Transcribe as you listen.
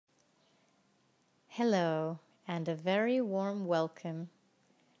Hello, and a very warm welcome,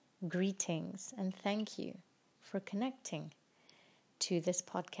 greetings, and thank you for connecting to this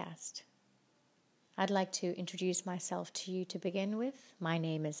podcast. I'd like to introduce myself to you to begin with. My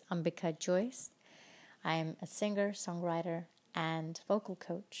name is Ambika Joyce. I'm a singer, songwriter, and vocal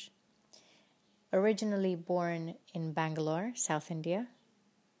coach. Originally born in Bangalore, South India,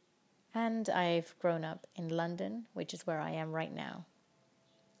 and I've grown up in London, which is where I am right now.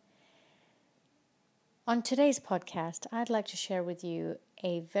 On today's podcast, I'd like to share with you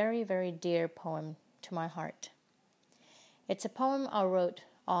a very, very dear poem to my heart. It's a poem I wrote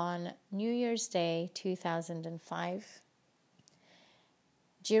on New Year's Day 2005.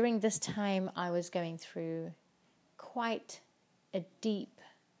 During this time, I was going through quite a deep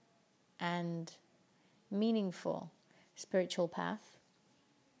and meaningful spiritual path.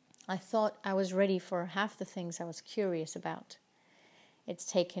 I thought I was ready for half the things I was curious about. It's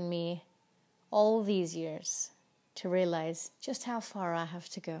taken me all these years to realize just how far I have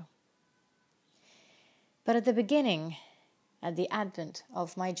to go. But at the beginning, at the advent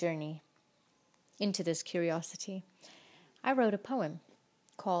of my journey into this curiosity, I wrote a poem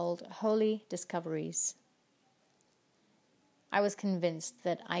called Holy Discoveries. I was convinced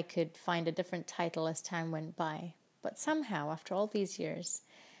that I could find a different title as time went by, but somehow, after all these years,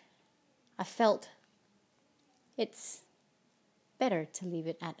 I felt it's better to leave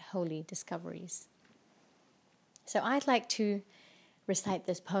it at Holy Discoveries. So I'd like to recite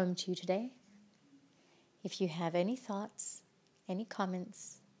this poem to you today. If you have any thoughts, any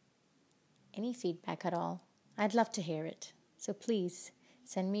comments, any feedback at all, I'd love to hear it. So please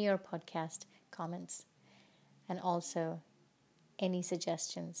send me your podcast comments and also any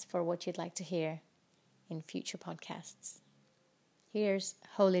suggestions for what you'd like to hear in future podcasts. Here's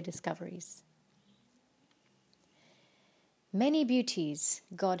Holy Discoveries. Many beauties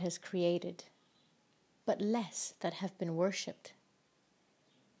God has created, but less that have been worshipped.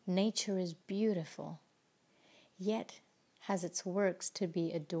 Nature is beautiful, yet has its works to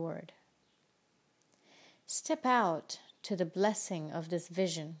be adored. Step out to the blessing of this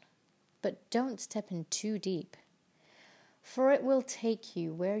vision, but don't step in too deep, for it will take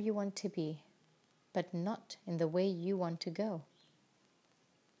you where you want to be, but not in the way you want to go.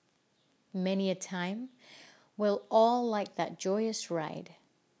 Many a time, we'll all like that joyous ride,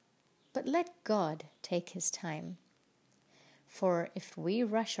 but let God take His time. For if we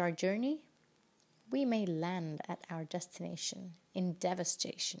rush our journey, we may land at our destination in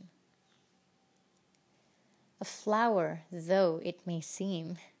devastation. A flower though it may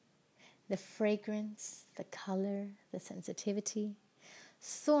seem, the fragrance, the color, the sensitivity,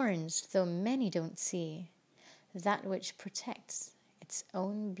 thorns though many don't see, that which protects its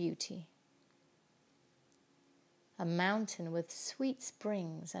own beauty. A mountain with sweet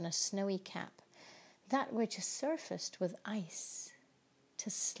springs and a snowy cap, that which is surfaced with ice, to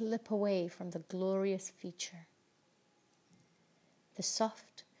slip away from the glorious feature. The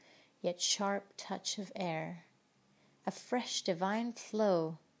soft yet sharp touch of air, a fresh divine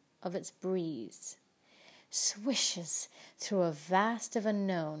flow of its breeze, swishes through a vast of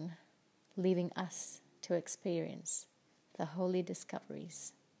unknown, leaving us to experience the holy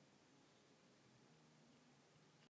discoveries.